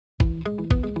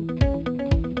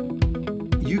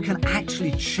can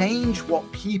actually change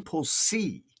what people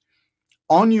see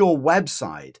on your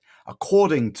website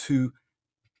according to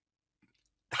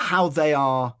how they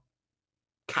are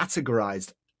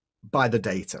categorized by the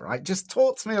data, right? Just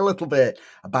talk to me a little bit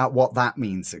about what that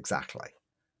means exactly.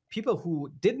 People who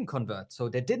didn't convert, so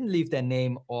they didn't leave their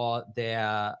name or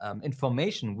their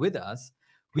information with us,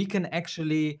 we can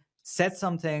actually set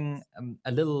something,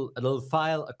 a little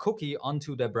file, a cookie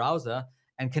onto their browser,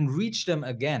 and can reach them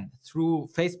again through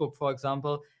Facebook, for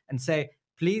example, and say,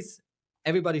 please,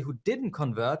 everybody who didn't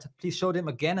convert, please show them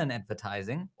again an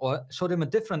advertising or show them a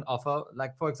different offer,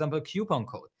 like, for example, a coupon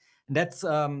code. And that's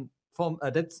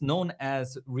that's known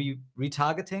as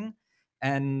retargeting.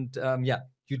 And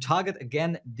you target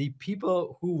again the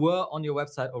people who were on your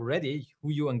website already,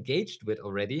 who you engaged with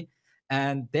already,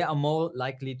 and they are more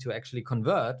likely to actually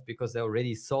convert because they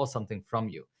already saw something from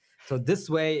you. So this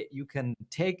way you can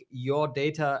take your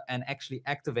data and actually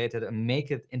activate it and make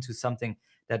it into something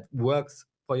that works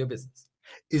for your business.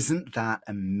 Isn't that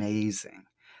amazing?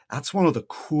 That's one of the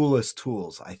coolest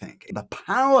tools, I think. The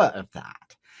power of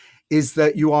that is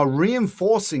that you are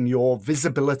reinforcing your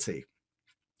visibility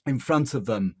in front of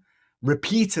them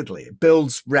repeatedly. It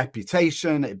builds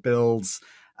reputation, it builds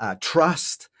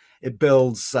trust, it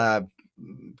builds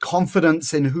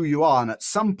confidence in who you are. And at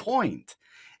some point,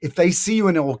 if they see you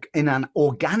in an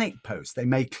organic post, they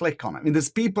may click on it. I mean, there's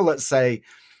people that say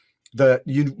that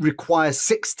you require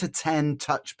 6 to 10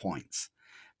 touch points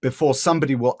before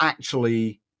somebody will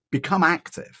actually become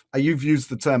active. You've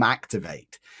used the term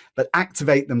activate, but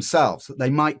activate themselves, that they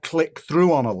might click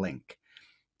through on a link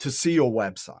to see your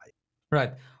website.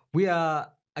 Right. We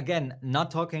are, again, not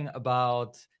talking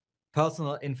about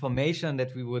personal information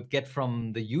that we would get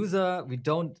from the user. We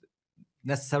don't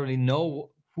necessarily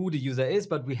know who the user is,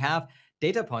 but we have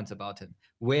data points about him.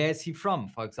 Where is he from?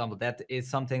 For example, that is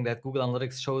something that Google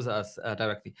Analytics shows us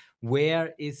directly.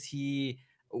 Where is he?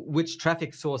 Which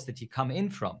traffic source did he come in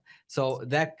from? So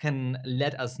that can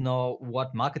let us know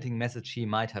what marketing message he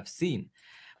might have seen.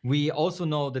 We also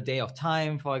know the day of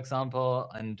time, for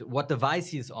example, and what device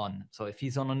he's on. So if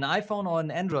he's on an iPhone or an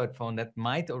Android phone, that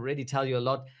might already tell you a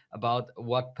lot about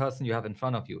what person you have in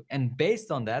front of you. And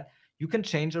based on that, you can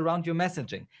change around your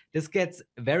messaging. This gets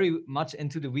very much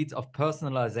into the weeds of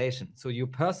personalization. So you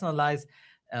personalize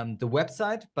the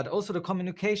website, but also the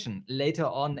communication later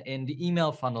on in the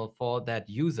email funnel for that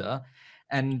user.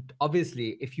 And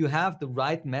obviously, if you have the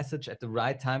right message at the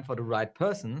right time for the right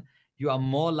person, you are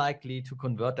more likely to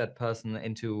convert that person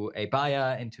into a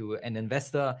buyer, into an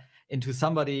investor, into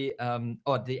somebody,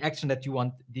 or the action that you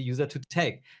want the user to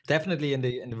take. Definitely in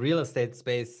the real estate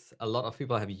space, a lot of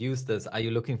people have used this. Are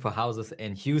you looking for houses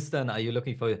in Houston? Are you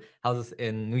looking for houses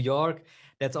in New York?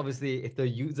 That's obviously, if the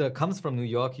user comes from New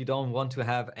York, you don't want to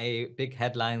have a big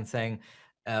headline saying,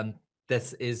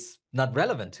 this is not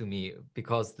relevant to me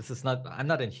because I'm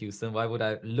not in Houston. Why would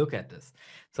I look at this?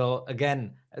 So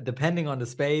again, depending on the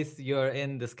space you're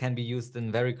in, this can be used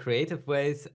in very creative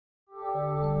ways.